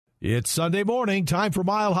It's Sunday morning, time for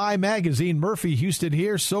Mile High Magazine. Murphy Houston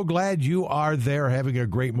here. So glad you are there having a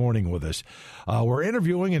great morning with us. We're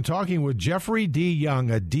interviewing and talking with Jeffrey D.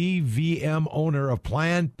 Young, a DVM owner of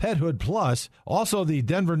Planned Pethood Plus, also the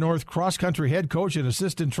Denver North cross-country head coach and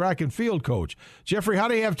assistant track and field coach. Jeffrey, how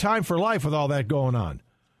do you have time for life with all that going on?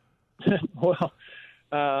 Well,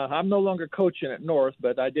 I'm no longer coaching at North,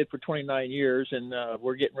 but I did for 29 years, and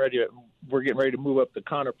we're getting ready to move up to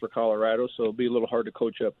Conifer, Colorado, so it'll be a little hard to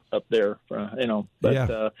coach up there, But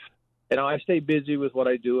yeah. I stay busy with what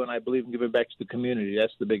I do, and I believe in giving back to the community.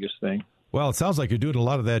 That's the biggest thing. Well, it sounds like you're doing a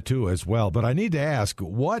lot of that too as well. But I need to ask,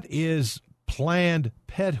 what is Planned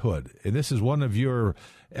Pethood? And this is one of your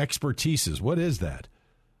expertises. What is that?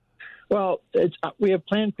 Well, we have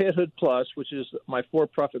Planned Pethood Plus, which is my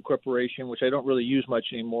for-profit corporation, which I don't really use much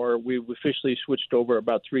anymore. We've officially switched over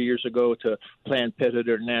about 3 years ago to Planned Pethood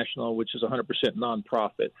International, which is 100%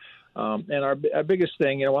 nonprofit. And our biggest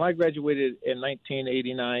thing, when I graduated in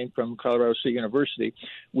 1989 from Colorado State University,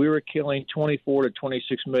 we were killing 24 to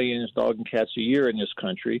 26 million dogs and cats a year in this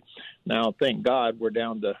country. Now, thank God, we're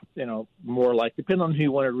down to, more like, depending on who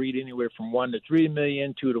you want to read, anywhere from 1 to 3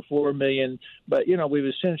 million, 2 to 4 million. But, we've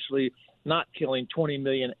essentially not killing 20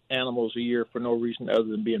 million animals a year for no reason other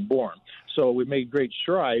than being born. So we made great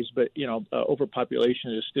strides, but,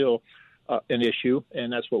 overpopulation is still an issue,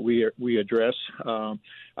 and that's what we address.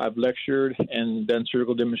 I've lectured and done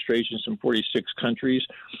surgical demonstrations in 46 countries.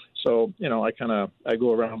 So, I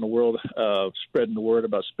go around the world spreading the word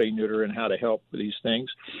about spay neuter and how to help with these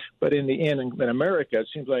things. But in the end, in America, it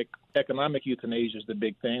seems like economic euthanasia is the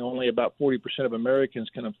big thing. Only about 40% of Americans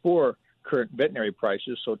can afford current veterinary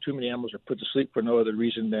prices, so too many animals are put to sleep for no other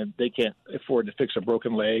reason than they can't afford to fix a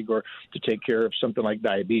broken leg or to take care of something like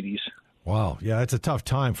diabetes. Wow. Yeah, it's a tough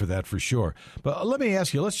time for that for sure. But let me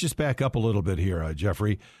ask you, let's just back up a little bit here,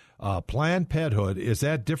 Jeffrey. Planned Pethood, is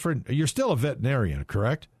that different? You're still a veterinarian,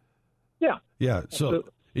 correct? Yeah. Yeah. So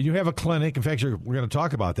you have a clinic. In fact, we're going to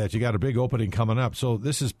talk about that. You got a big opening coming up. So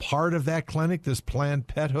this is part of that clinic, this Planned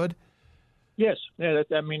Pethood? Yes. Yeah, that's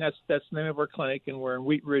the name of our clinic, and we're in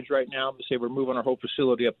Wheat Ridge right now. We're moving our whole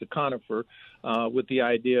facility up to Conifer with the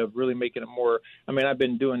idea of really making it more. I've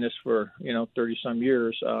been doing this for 30-some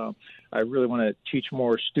years. I really want to teach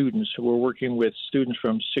more students. We're working with students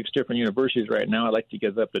from 6 different universities right now. I'd like to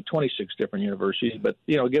get up to 26 different universities, but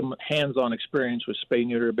give them hands-on experience with spay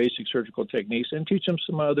neuter, basic surgical techniques, and teach them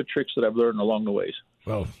some other tricks that I've learned along the ways.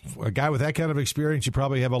 Well, a guy with that kind of experience, you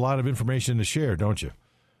probably have a lot of information to share, don't you?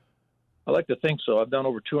 I like to think so. I've done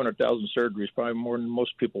over 200,000 surgeries, probably more than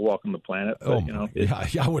most people walking the planet. But,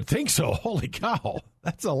 yeah, I would think so. Holy cow,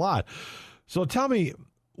 that's a lot. So tell me,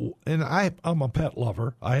 and I'm a pet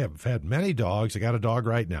lover. I have had many dogs. I got a dog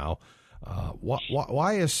right now.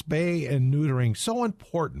 Why is spay and neutering so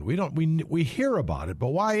important? We hear about it, but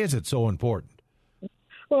why is it so important?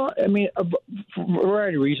 Well, for a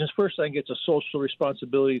variety of reasons. First, I think it's a social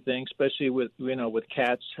responsibility thing, especially with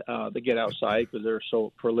cats that get outside because they're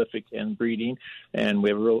so prolific in breeding, and we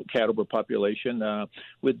have a real cat overpopulation.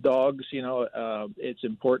 With dogs, it's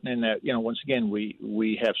important in that once again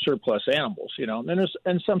we have surplus animals.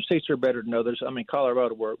 And some states are better than others.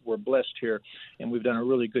 Colorado, we're blessed here, and we've done a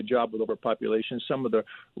really good job with overpopulation. Some of the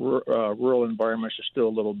rural environments are still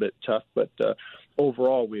a little bit tough, but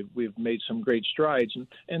overall, we've made some great strides.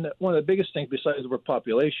 And one of the biggest things besides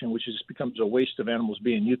overpopulation, which just becomes a waste of animals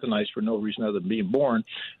being euthanized for no reason other than being born,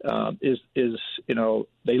 is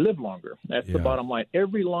they live longer. That's the bottom line.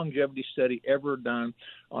 Every longevity study ever done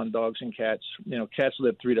on dogs and cats, cats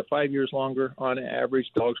live 3 to 5 years longer on average,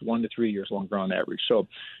 dogs 1 to 3 years longer on average. So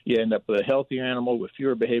you end up with a healthier animal with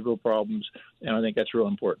fewer behavioral problems, and I think that's real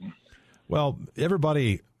important. Well,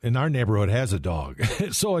 everybody in our neighborhood has a dog.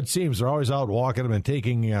 So it seems they're always out walking them and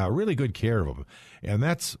taking really good care of them. And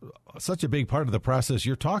that's such a big part of the process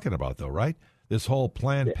you're talking about, though, right? This whole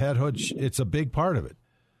Planned Pethood, it's a big part of it.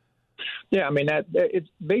 Yeah, it's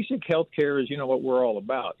basic health care is what we're all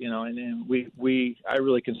about, and then I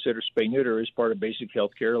really consider spay neuter as part of basic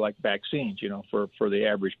health care, like vaccines, for the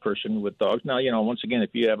average person with dogs. Now, once again,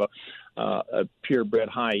 if you have a purebred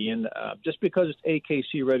high-end, just because it's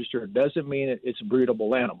AKC registered doesn't mean it's a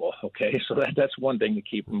breedable animal. Okay, so that's one thing to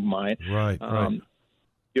keep in mind. Right.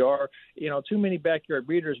 Too many backyard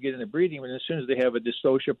breeders get into breeding, and as soon as they have a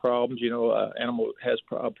dystocia problems, animal has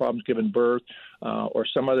problems giving birth or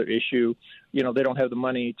some other issue, they don't have the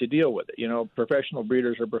money to deal with it. Professional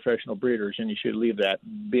breeders are professional breeders, and you should leave that.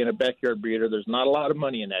 Being a backyard breeder, there's not a lot of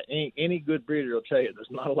money in that. Any good breeder will tell you there's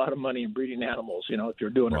not a lot of money in breeding animals, if you're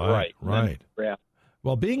doing it right. Right.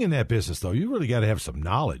 Well, being in that business, though, you really got to have some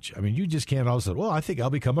knowledge. You just can't all say, well, I think I'll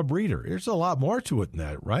become a breeder. There's a lot more to it than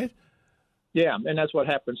that, right? Yeah, and that's what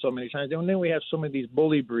happens so many times. And then we have so many of these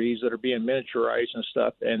bully breeds that are being miniaturized and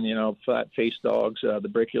stuff, and, flat-faced dogs, the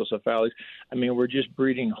brachiocephalics. I mean, we're just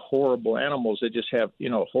breeding horrible animals that just have,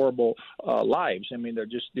 horrible lives. I mean, they're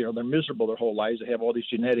just, they're miserable their whole lives. They have all these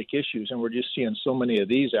genetic issues, and we're just seeing so many of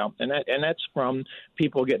these out. And that's from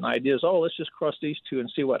people getting ideas, let's just cross these two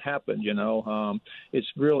and see what happens, It's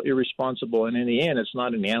real irresponsible, and in the end, it's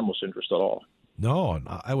not in the animal's interest at all. No,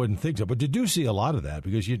 I wouldn't think so. But you do see a lot of that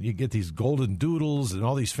because you get these golden doodles and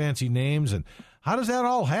all these fancy names. And how does that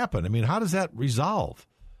all happen? I mean, how does that resolve?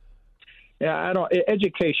 Yeah,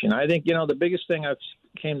 education. I think, the biggest thing I've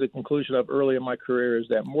came to the conclusion of early in my career is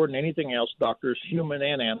that more than anything else, doctors, human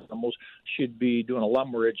and animals, should be doing a lot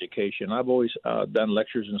more education. I've always done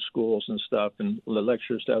lectures in schools and stuff, and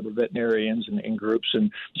lectures to other veterinarians and groups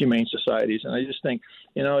and humane societies. And I just think,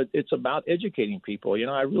 it's about educating people.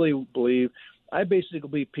 I really believe I basically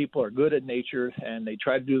believe people are good at nature, and they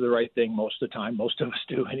try to do the right thing most of the time. Most of us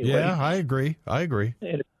do anyway. Yeah, I agree.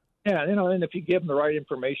 And, and if you give them the right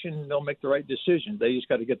information, they'll make the right decision. They just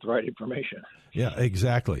got to get the right information. Yeah,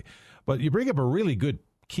 exactly. But you bring up a really good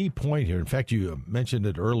key point here. In fact, you mentioned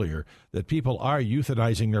it earlier, that people are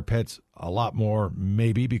euthanizing their pets a lot more,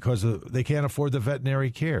 maybe because they can't afford the veterinary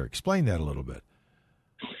care. Explain that a little bit.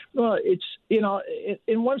 Well, it's,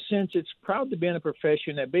 in one sense, it's proud to be in a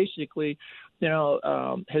profession that basically,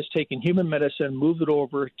 has taken human medicine, moved it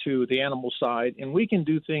over to the animal side, and we can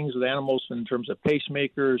do things with animals in terms of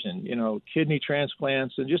pacemakers and, kidney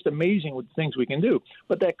transplants and just amazing with things we can do.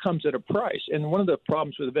 But that comes at a price. And one of the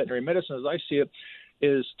problems with veterinary medicine, as I see it,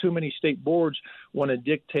 is too many state boards want to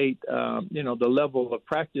dictate, the level of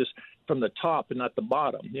practice from the top and not the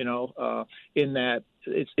bottom, in that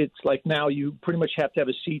it's like now you pretty much have to have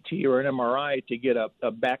a CT or an MRI to get a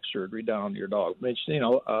back surgery done on your dog. Which,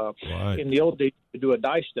 Right. In the old days, you do a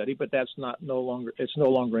dye study, but it's no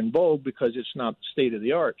longer in vogue because it's not state of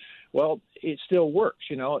the art. Well, it still works,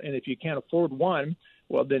 and if you can't afford one,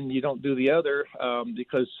 well, then you don't do the other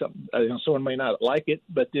because someone may not like it,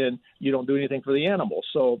 but then you don't do anything for the animal.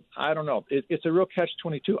 So I don't know. It's a real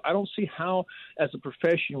catch-22. I don't see how, as a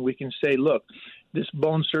profession, we can say, look, this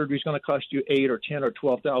bone surgery is going to cost you $8,000 or $10,000 or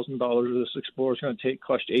 $12,000, or this Explorer is going to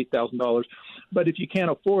cost you $8,000. But if you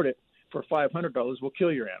can't afford it for $500, we'll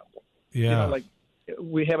kill your animal. Yeah.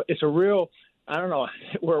 It's a real. I don't know.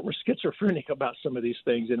 We're schizophrenic about some of these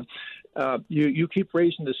things, and you keep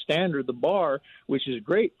raising the standard, the bar, which is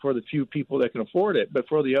great for the few people that can afford it, but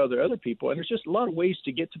for the other people, and there's just a lot of ways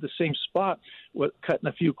to get to the same spot with cutting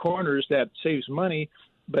a few corners that saves money,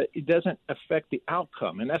 but it doesn't affect the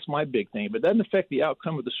outcome, and that's my big thing. If it doesn't affect the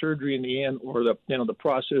outcome of the surgery in the end, or the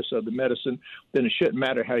process of the medicine, then it shouldn't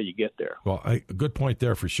matter how you get there. Well, a good point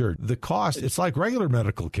there for sure. The cost, it's like regular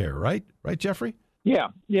medical care, right? Right, Jeffrey? Yeah.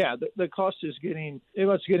 The cost is getting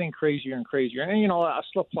crazier and crazier, and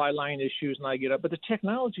supply line issues, and I get up. But the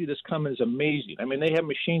technology that's coming is amazing. I mean, they have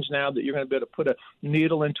machines now that you're going to be able to put a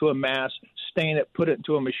needle into a mass, stain it, put it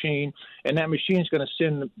into a machine, and that machine is going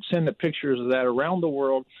to send the pictures of that around the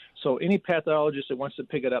world. So any pathologist that wants to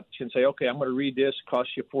pick it up can say, okay, I'm going to read this, cost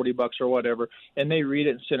you $40 or whatever, and they read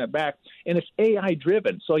it and send it back. And it's AI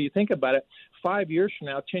driven. So you think about it, 5 years from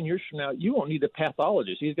now, 10 years from now, you won't need a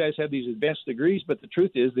pathologist. These guys have these advanced degrees, but the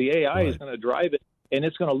truth is the AI is going to drive it, and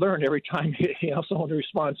it's going to learn every time someone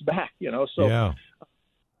responds back. So yeah.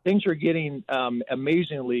 Things are getting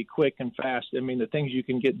amazingly quick and fast. I mean, the things you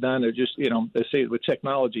can get done are just, they say with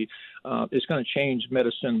technology, it's going to change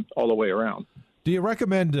medicine all the way around. Do you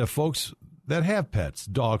recommend folks that have pets,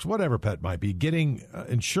 dogs, whatever pet might be, getting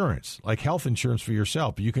insurance, like health insurance for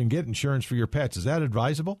yourself? You can get insurance for your pets. Is that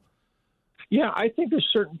advisable? Yeah, I think there's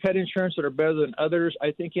certain pet insurance that are better than others.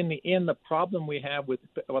 I think in the end, the problem we have with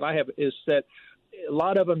what I have is that a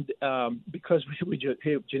lot of them, because we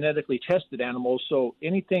genetically tested animals, so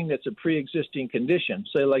anything that's a pre-existing condition,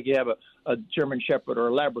 say like you have a German Shepherd or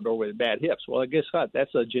a Labrador with bad hips, well, I guess what?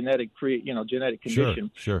 That's a genetic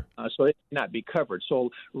condition. Sure. So it cannot be covered. So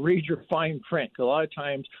read your fine print. A lot of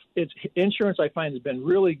times, insurance I find has been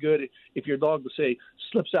really good if your dog, say,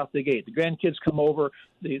 slips out the gate. The grandkids come over,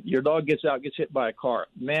 your dog gets out, gets hit by a car.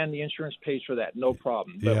 Man, the insurance pays for that, no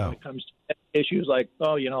problem. But when it comes to issues like,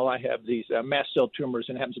 I have these mast cell tumors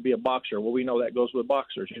and happens to be a boxer. Well, we know that goes with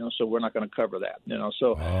boxers, so we're not going to cover that,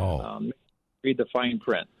 read the fine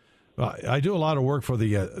print. I do a lot of work for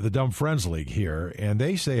the Dumb Friends League here, and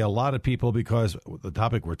they say a lot of people, because the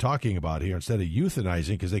topic we're talking about here, instead of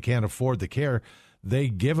euthanizing because they can't afford the care, they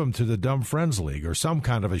give them to the Dumb Friends League or some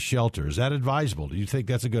kind of a shelter. Is that advisable? Do you think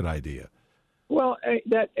that's a good idea? Well,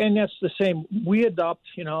 that's the same. We adopt,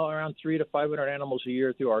 around 300 to 500 animals a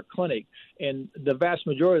year through our clinic, and the vast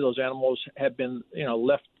majority of those animals have been,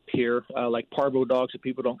 left here, like parvo dogs that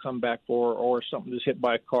people don't come back for, or something that's hit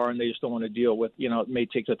by a car and they just don't want to deal with. It may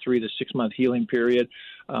take a 3 to 6 month healing period.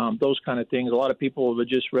 Those kind of things. A lot of people would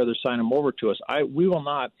just rather sign them over to us. We will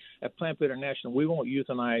not, at Planned Parenthood International, we won't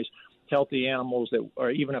euthanize healthy animals that,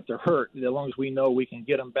 or even if they're hurt, as long as we know we can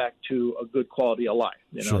get them back to a good quality of life.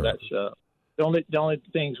 Sure. That's the only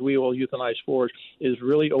things we will euthanize for is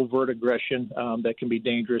really overt aggression that can be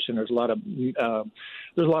dangerous, and there's a lot of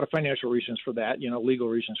financial reasons for that, legal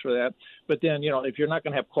reasons for that. But then, if you're not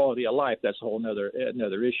going to have quality of life, that's a whole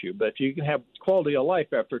another issue. But if you can have quality of life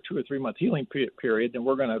after a 2 or 3 month healing period, then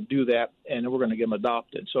we're going to do that, and we're going to get them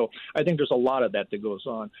adopted. So I think there's a lot of that goes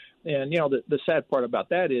on. And, the sad part about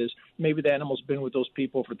that is maybe the animal's been with those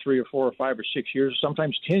people for 3 or 4 or 5 or 6 years,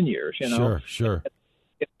 sometimes 10 years, Sure.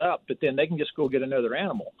 Up, but then they can just go get another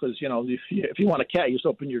animal because if you want a cat, you just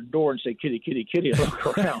open your door and say kitty, kitty, kitty, and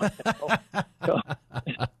look around.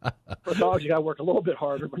 For dogs, you got to work a little bit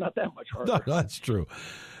harder, but not that much harder. No, that's true.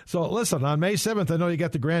 So listen, on May 7th, I know you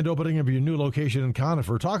got the grand opening of your new location in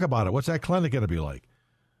Conifer. Talk about it. What's that clinic going to be like?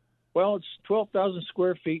 Well, it's 12,000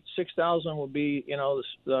 square feet. 6,000 will be,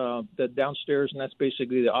 the downstairs, and that's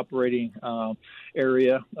basically the operating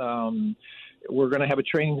area. We're going to have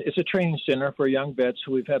it's a training center for young vets.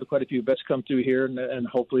 We've had quite a few vets come through here, and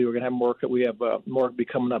hopefully we're going to have more. We have more be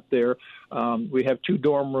coming up there. We have 2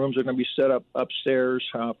 dorm rooms that are going to be set up upstairs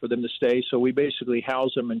for them to stay. So we basically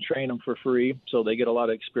house them and train them for free, so they get a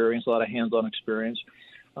lot of experience, a lot of hands-on experience.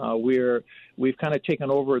 We've kind of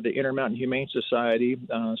taken over the Intermountain Humane Society.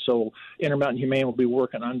 So Intermountain Humane will be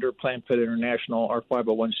working under Planned Parenthood International, our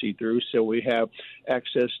 501c3. So we have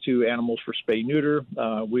access to animals for spay-neuter.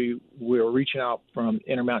 We're reaching out from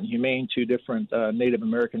Intermountain Humane to different Native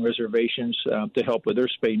American reservations to help with their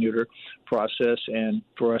spay-neuter process and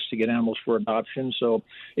for us to get animals for adoption. So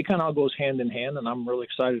it kind of all goes hand in hand, and I'm really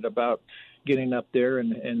excited about getting up there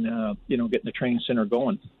and getting the training center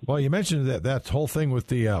going. Well, you mentioned that whole thing with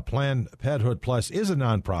the Planned Pethood Plus is a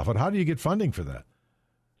nonprofit. How do you get funding for that?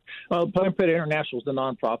 Planned Parenthood International is the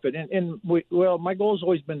nonprofit, and my goal has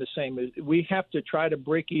always been the same. We have to try to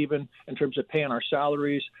break even in terms of paying our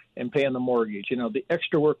salaries and paying the mortgage. The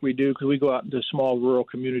extra work we do, because we go out into small rural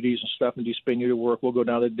communities and stuff and do spay-neuter work. We'll go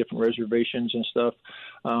down to different reservations and stuff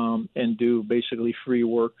and do basically free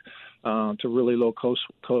work. To really low cost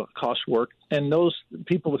work, and those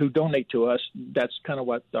people who donate to us, that's kind of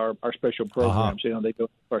what our special programs. They go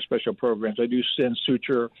our special programs. I do send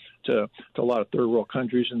suture to a lot of third world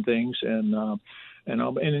countries and things, and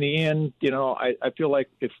in the end, I feel like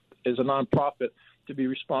if as a nonprofit to be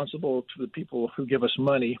responsible to the people who give us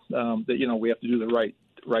money, that we have to do the right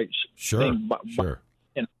thing. Sure.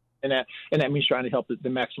 And that means trying to help the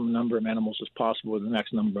maximum number of animals as possible with the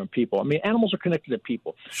maximum number of people. I mean, animals are connected to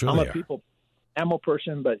people. Sure I'm a animal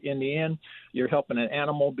person, but in the end, you're helping an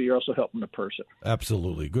animal, but you're also helping a person.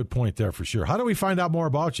 Absolutely. Good point there for sure. How do we find out more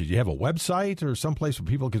about you? Do you have a website or someplace where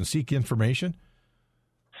people can seek information?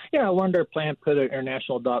 Yeah, we're under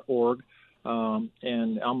PlannedParenthoodInternational.org.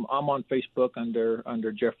 And I'm on Facebook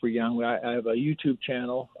under Jeffrey Young. I have a YouTube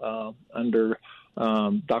channel under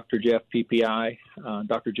Dr. Jeff PPI,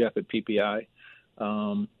 Dr. Jeff at PPI.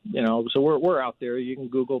 So we're out there. You can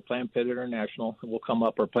Google Planned Parenthood International. It will come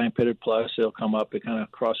up, or Planned Parenthood Plus. It'll come up. It kind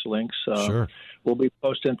of cross links. Sure. We'll be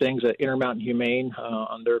posting things at Intermountain Humane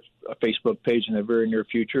on their Facebook page in the very near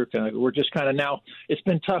future. We're just kind of now. It's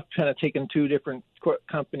been tough, kind of taking 2 different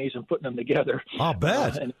companies and putting them together. I'll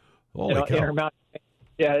bet. Holy cow. Intermountain.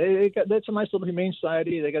 Yeah, that's a nice little humane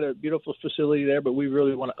society. They got a beautiful facility there, but we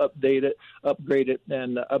really want to upgrade it,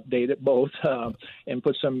 and update it both, and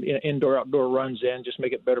put some indoor-outdoor runs in, just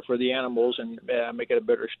make it better for the animals and make it a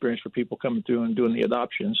better experience for people coming through and doing the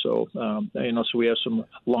adoption. So, so we have some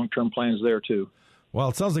long-term plans there too. Well,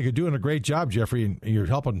 it sounds like you're doing a great job, Jeffrey, and you're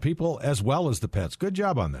helping people as well as the pets. Good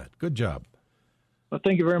job on that. Good job. Well,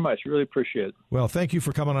 thank you very much. Really appreciate it. Well, thank you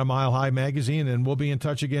for coming on Mile High Magazine, and we'll be in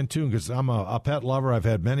touch again, too, because I'm a pet lover. I've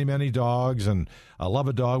had many, many dogs, and I love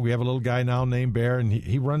a dog. We have a little guy now named Bear, and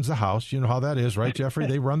he runs the house. You know how that is, right, Jeffrey?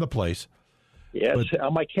 They run the place. Yes,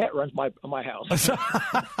 but my cat runs my house.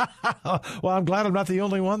 Well, I'm glad I'm not the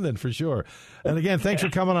only one then, for sure. And again, thanks for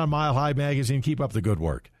coming on Mile High Magazine. Keep up the good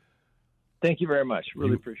work. Thank you very much.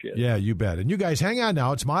 Really appreciate it. Yeah, you bet. And you guys hang on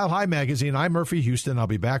now. It's Mile High Magazine. I'm Murphy Houston. I'll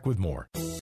be back with more.